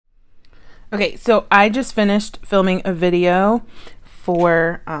Okay, so I just finished filming a video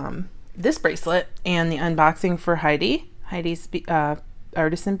for this bracelet and the unboxing for Heidi's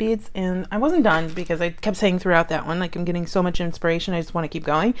Artisan beads, and I wasn't done because I kept saying throughout that one, like, I'm getting so much inspiration, I just want to keep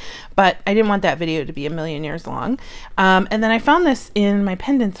going, but I didn't want that video to be a million years long. And then I found this in my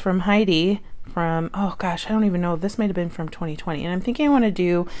pendants from Heidi from, oh gosh, I don't even know, this might have been from 2020, and I'm thinking I want to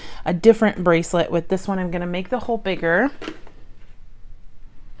do a different bracelet with this one. I'm going to make the hole bigger.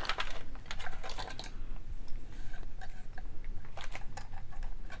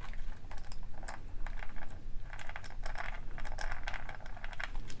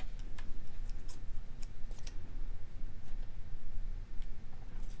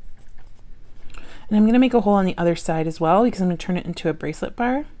 And I'm going to make a hole on the other side as well because I'm going to turn it into a bracelet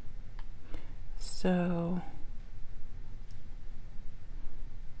bar. So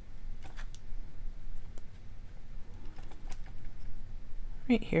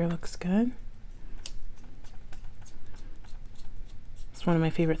right here looks good. It's one of my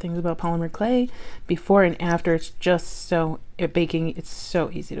favorite things about polymer clay. Before and after, it's just so, baking, it's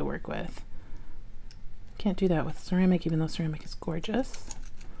so easy to work with. Can't do that with ceramic, even though ceramic is gorgeous.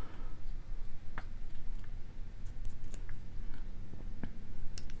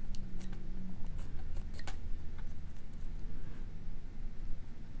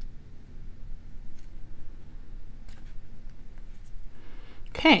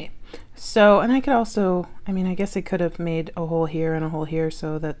 Okay, so, and I could also, I mean, I guess I could have made a hole here and a hole here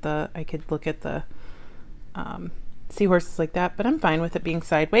so that I could look at the seahorses like that, but I'm fine with it being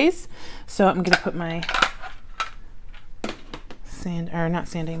sideways. So I'm going to put my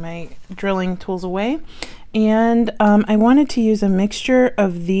my drilling tools away. And I wanted to use a mixture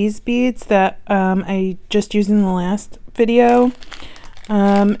of these beads that I just used in the last video.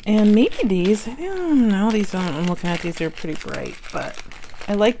 And maybe these, I don't know, I'm looking at these, they're pretty bright, but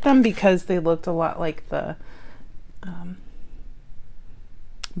I like them because they looked a lot like the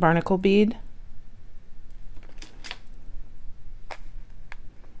barnacle bead.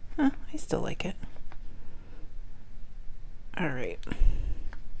 I still like it. All right.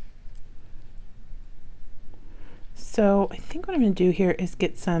 So I think what I'm going to do here is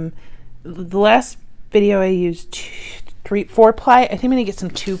get some, the last video I used 4-ply. I think I'm going to get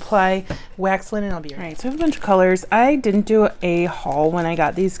some 2-ply wax linen. I'll be right. So I have a bunch of colors. I didn't do a haul when I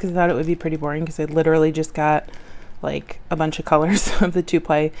got these because I thought it would be pretty boring because I literally just got like a bunch of colors of the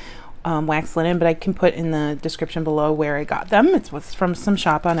 2-ply wax linen, but I can put in the description below where I got them. It's from some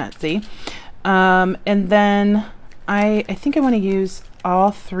shop on Etsy. And then I think I want to use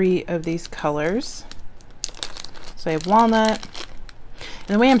all 3 of these colors. So I have walnut.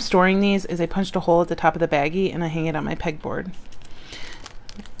 And the way I'm storing these is I punched a hole at the top of the baggie and I hang it on my pegboard.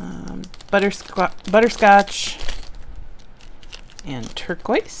 Butterscotch and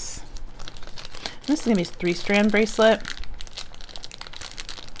turquoise. And this is going to be a 3-strand bracelet.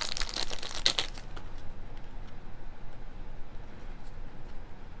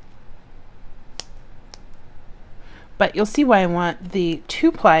 But you'll see why I want the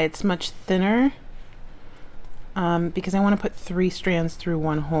 2-ply. It's much thinner. Because I want to put 3 strands through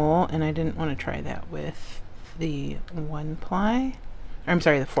one hole, and I didn't want to try that with the 1-ply, or I'm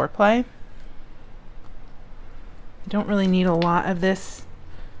sorry, the 4-ply. I don't really need a lot of this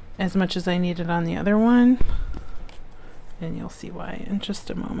as much as I needed on the other one, and you'll see why in just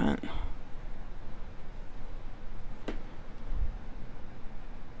a moment.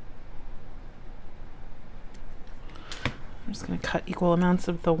 I'm just going to cut equal amounts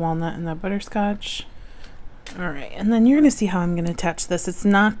of the walnut and the butterscotch. All right, and then you're going to see how I'm going to attach this.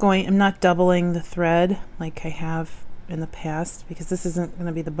 I'm not doubling the thread like I have in the past because this isn't going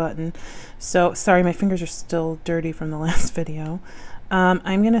to be the button. So, sorry, my fingers are still dirty from the last video. I'm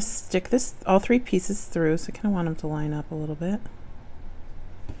going to stick all 3 pieces through, so I kind of want them to line up a little bit.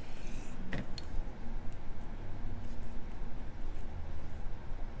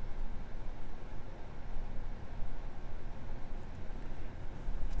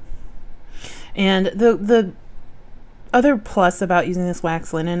 And the other plus about using this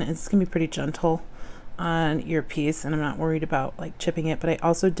wax linen is it's going to be pretty gentle on your piece, and I'm not worried about like chipping it, but I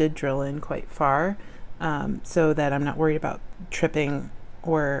also did drill in quite far so that I'm not worried about tripping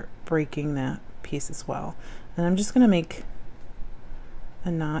or breaking that piece as well. And I'm just going to make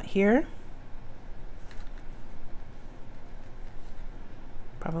a knot here.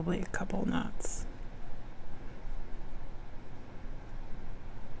 Probably a couple knots.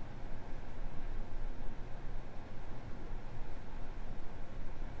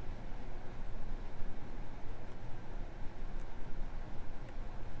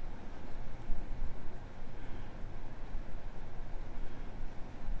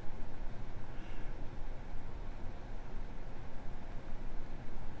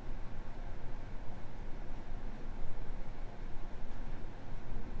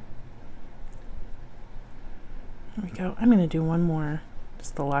 There we go. I'm going to do one more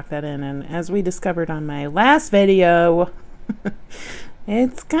just to lock that in. And as we discovered on my last video,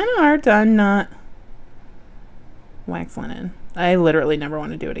 it's kind of hard to unknot wax linen. I literally never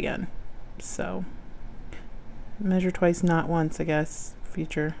want to do it again. So measure twice, not once, I guess.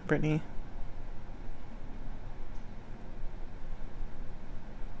 Future Brittany.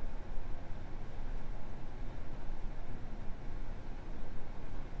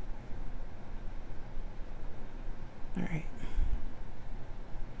 All right.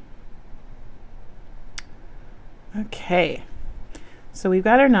 Okay. So we've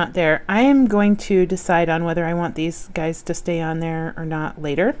got our knot there. I am going to decide on whether I want these guys to stay on there or not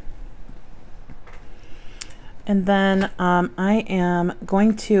later. And then I am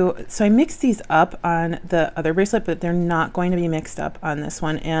going to, so I mixed these up on the other bracelet, but they're not going to be mixed up on this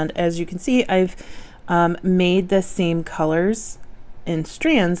one. And as you can see, I've made the same colors in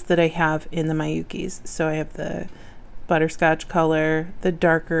strands that I have in the Mayukis. So I have the butterscotch color, the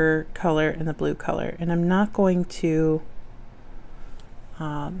darker color, and the blue color. And I'm not going to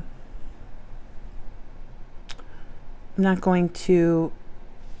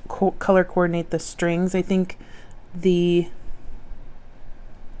color coordinate the strings. I think the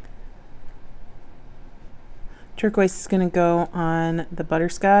turquoise is going to go on the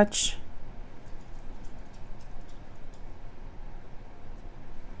butterscotch.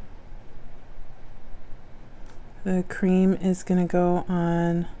 The cream is going to go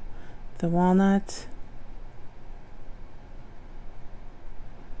on the walnut.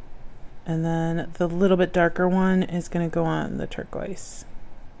 And then the little bit darker one is going to go on the turquoise.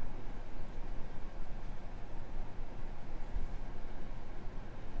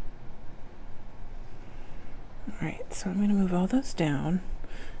 All right, so I'm going to move all those down.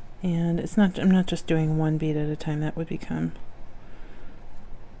 And it's not, I'm not just doing one bead at a time. That would become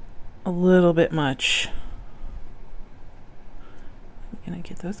a little bit much. I'm going to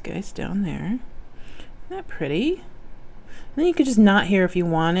get those guys down there. Isn't that pretty? And then you could just knot here if you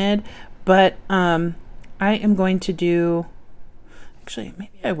wanted. But I am going to do, actually,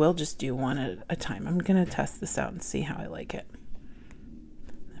 maybe I will just do one at a time. I'm going to test this out and see how I like it.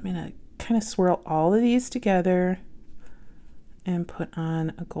 I'm going to kind of swirl all of these together and put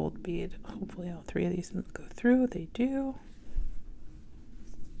on a gold bead. Hopefully all three of these will go through. They do.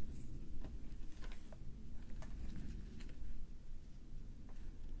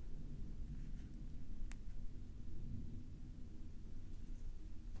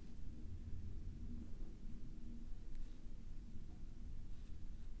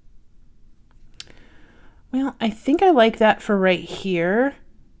 Well, I think I like that for right here,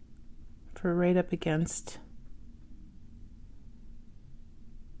 for right up against.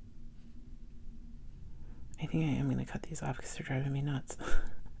 I think I am going to cut these off because they're driving me nuts.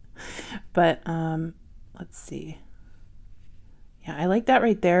 But let's see. Yeah, I like that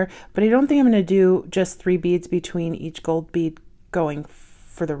right there, but I don't think I'm going to do just 3 beads between each gold bead going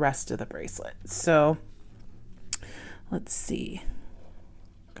for the rest of the bracelet. So let's see.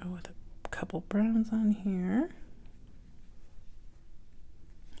 Go with a couple browns on here,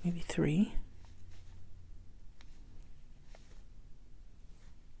 maybe 3.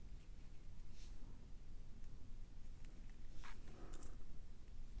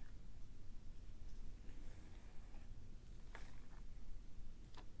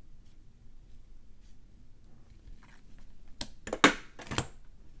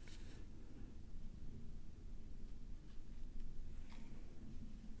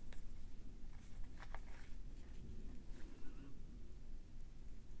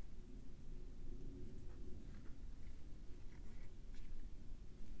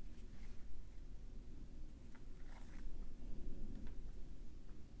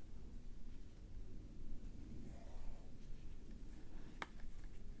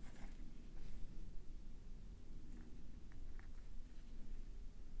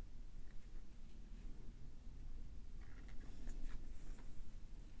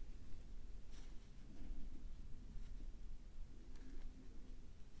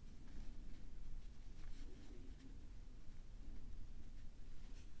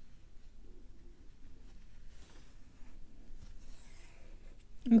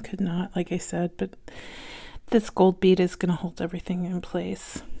 You could not, like I said, but this gold bead is going to hold everything in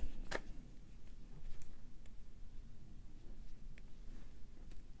place.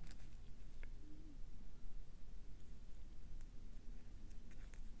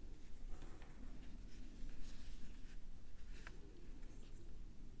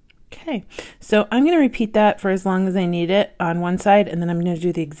 Okay, so I'm going to repeat that for as long as I need it on one side, and then I'm going to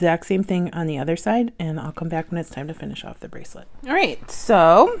do the exact same thing on the other side, and I'll come back when it's time to finish off the bracelet. All right,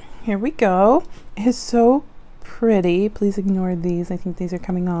 so here we go. It's so pretty. Please ignore these. I think these are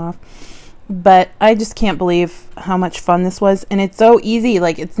coming off. But I just can't believe how much fun this was. And it's so easy.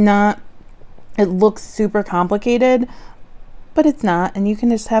 Like, it's not, it looks super complicated, but it's not. And you can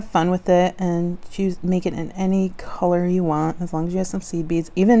just have fun with it and make it in any color you want, as long as you have some seed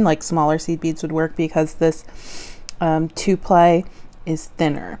beads. Even like smaller seed beads would work, because this 2-ply is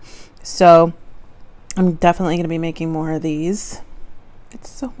thinner. So I'm definitely going to be making more of these. It's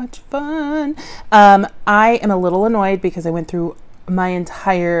so much fun. I am a little annoyed because I went through my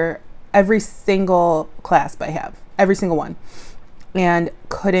every single clasp I have, every single one, and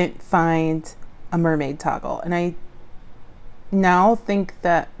couldn't find a mermaid toggle. And I now think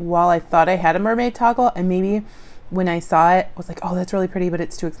that while I thought I had a mermaid toggle, and maybe when I saw it, I was like, oh, that's really pretty, but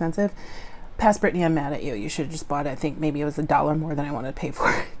it's too expensive. Past Brittany, I'm mad at you. You should have just bought it. I think maybe it was $1 more than I wanted to pay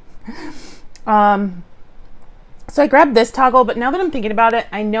for it. So I grabbed this toggle, but now that I'm thinking about it,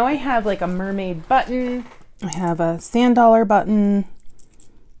 I know I have like a mermaid button. I have a sand dollar button,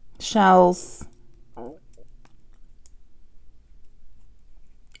 shells.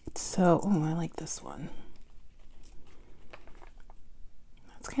 So, oh, I like this one.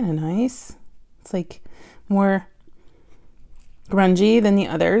 That's kind of nice. It's like more grungy than the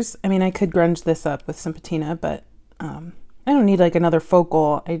others. I mean, I could grunge this up with some patina, but I don't need like another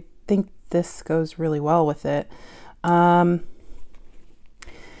focal. I think this goes really well with it. I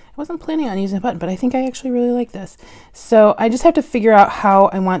wasn't planning on using a button, but I think I actually really like this. So I just have to figure out how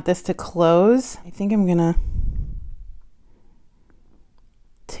I want this to close. I think I'm gonna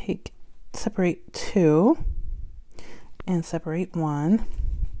separate 2 and separate 1.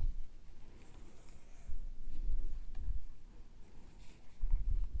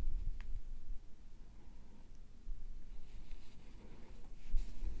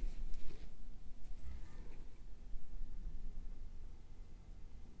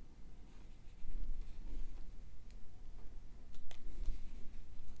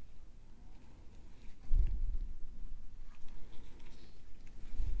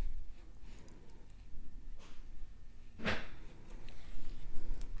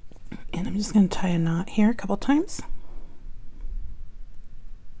 And I'm just going to tie a knot here a couple times.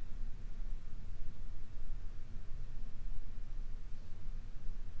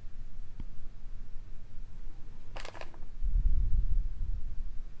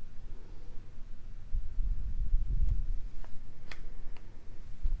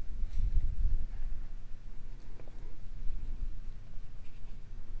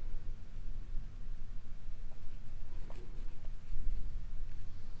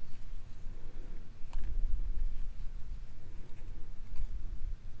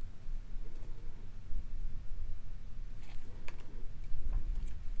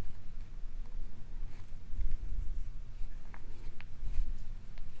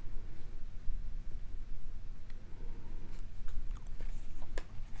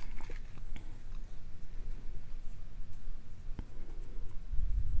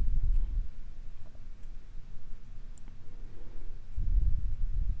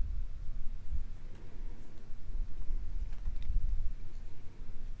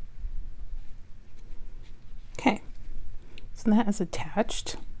 Okay, so that is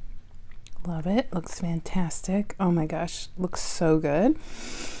attached. Love it. Looks fantastic. Oh my gosh, looks so good.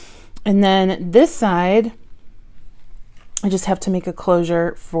 And then this side, I just have to make a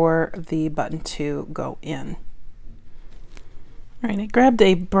closure for the button to go in. All right, I grabbed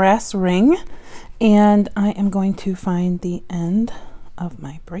a brass ring, and I am going to find the end of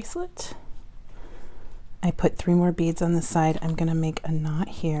my bracelet. I put 3 more beads on the side. I'm going to make a knot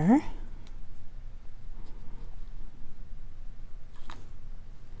here.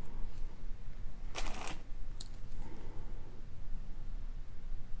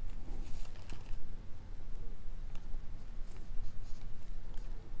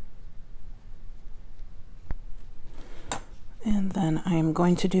 And then I'm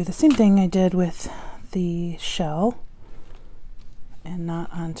going to do the same thing I did with the shell and knot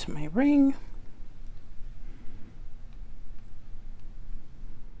onto my ring.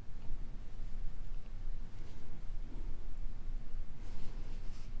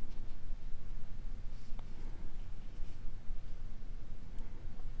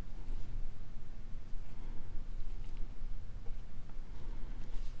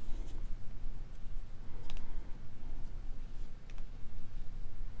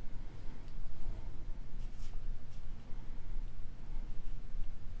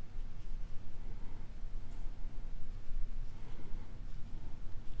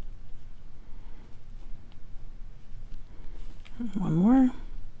 One more.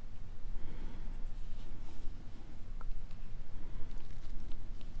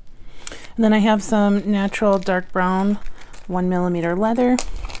 And then I have some natural dark brown 1mm leather.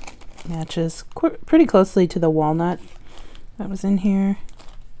 Matches pretty closely to the walnut that was in here.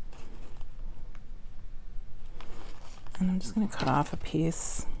 And I'm just going to cut off a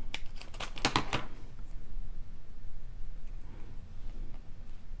piece.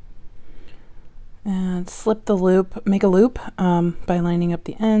 And slip the loop, make a loop by lining up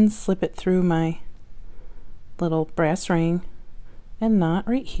the ends, slip it through my little brass ring and knot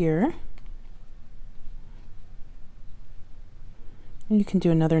right here. And you can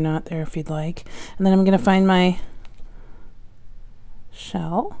do another knot there if you'd like. And then I'm going to find my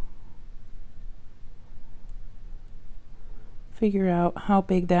shell. Figure out how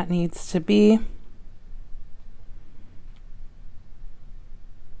big that needs to be.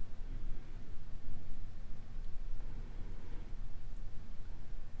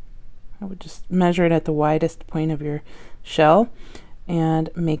 I would just measure it at the widest point of your shell and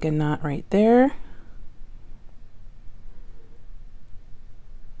make a knot right there.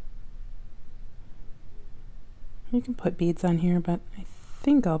 You can put beads on here, but I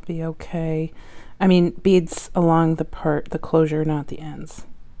think I'll be okay. I mean, beads along the closure, not the ends.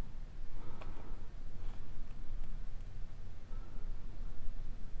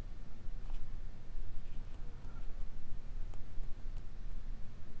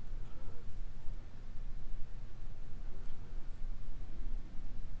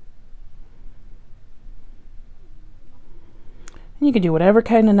 You can do whatever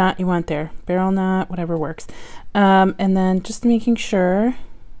kind of knot you want there, barrel knot, whatever works. And then just making sure,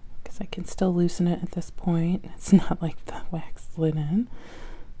 because I can still loosen it at this point. It's not like the wax linen.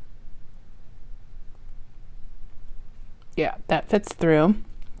 Yeah, that fits through.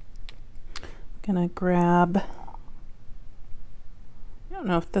 I'm gonna grab, I don't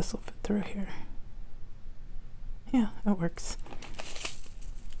know if this will fit through here. Yeah, it works.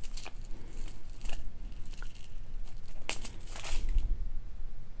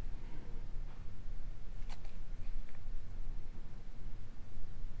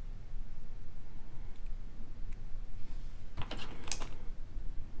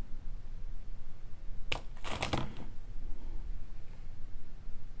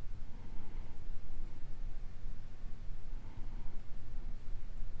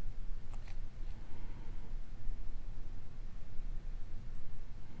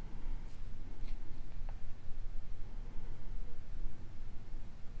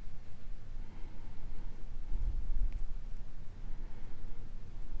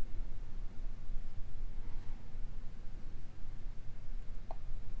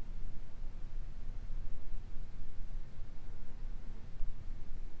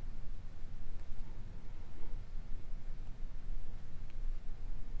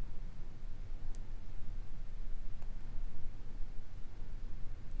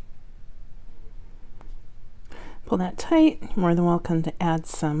 Pull that tight. You're more than welcome to add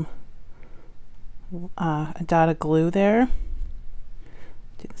some a dot of glue there.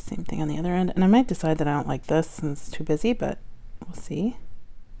 Do the same thing on the other end. And I might decide that I don't like this and it's too busy, but we'll see.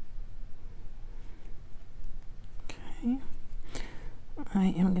 Okay. I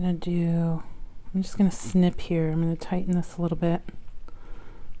am going to do, I'm just going to snip here. I'm going to tighten this a little bit.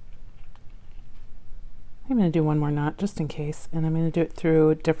 I'm going to do one more knot just in case, and I'm going to do it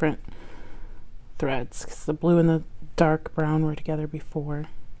through different threads because the blue and the dark brown were together before.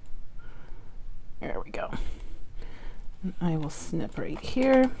 There we go. And I will snip right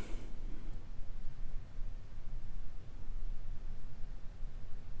here.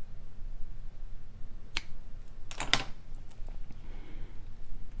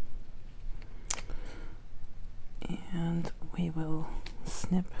 And we will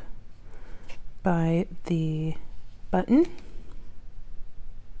snip by the button.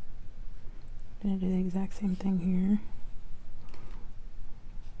 I'm going to do the exact same thing here.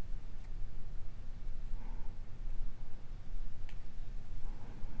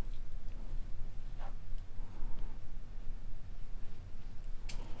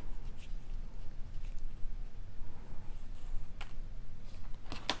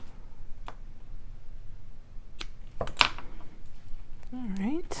 All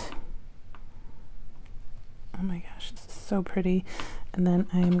right. Oh my gosh, this is so pretty. And then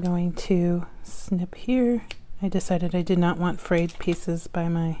I am going to snip here. I decided I did not want frayed pieces by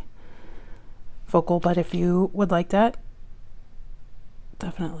my focal, but if you would like that,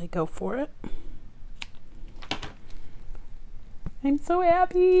 definitely go for it. I'm so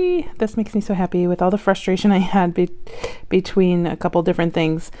happy. This makes me so happy with all the frustration I had between a couple different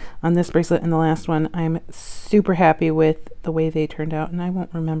things on this bracelet and the last one. I'm super happy with the way they turned out, and I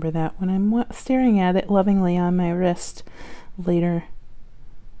won't remember that when I'm staring at it lovingly on my wrist later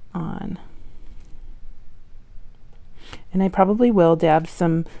on. And I probably will dab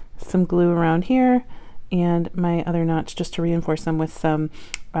some glue around here and my other notch just to reinforce them with some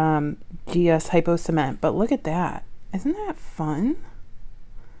GS Hypo Cement. But look at that. Isn't that fun?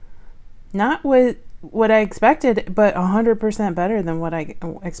 Not what I expected, but 100% better than what I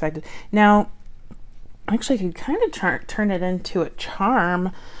expected. Now, actually, I could kind of turn it into a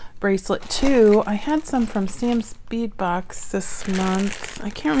charm bracelet too. I had some from Sam's Bead Box this month. I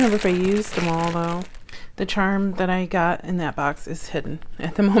can't remember if I used them all though. The charm that I got in that box is hidden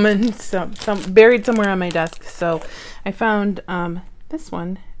at the moment, so buried somewhere on my desk. So I found this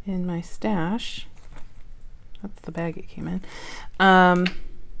one in my stash. That's the bag it came in.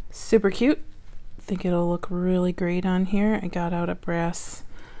 Super cute. I think it'll look really great on here. I got out a brass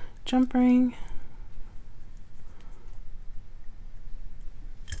jump ring.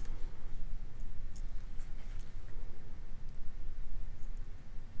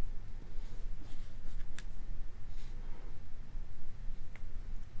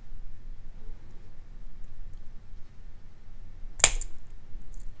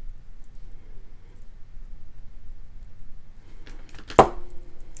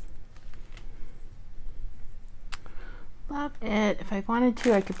 Love it. If I wanted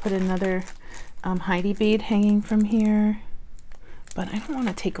to, I could put another Heidi bead hanging from here, but I don't want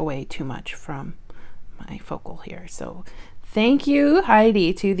to take away too much from my focal here. So thank you,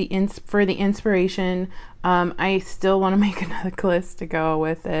 Heidi, for the inspiration. I still want to make a necklace to go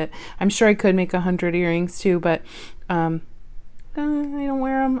with it. I'm sure I could make 100 earrings too, but I don't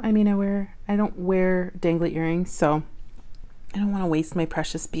wear them. I mean, I don't wear dangly earrings, so I don't want to waste my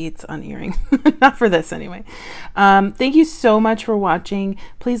precious beads on earrings. Not for this anyway. Thank you so much for watching.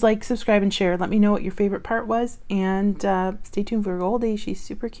 Please like, subscribe, and share. Let me know what your favorite part was. And stay tuned for Goldie. She's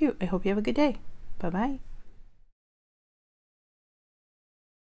super cute. I hope you have a good day. Bye-bye.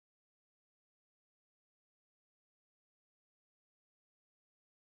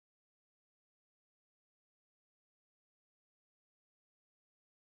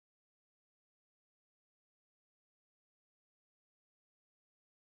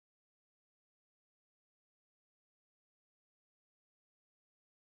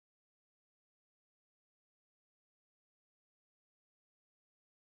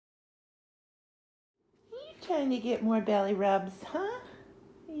 Trying to get more belly rubs, huh?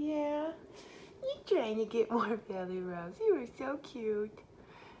 Yeah. You're trying to get more belly rubs. You were so cute.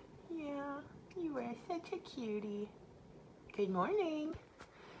 Yeah, you were such a cutie. Good morning.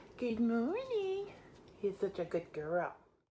 Good morning. You're such a good girl.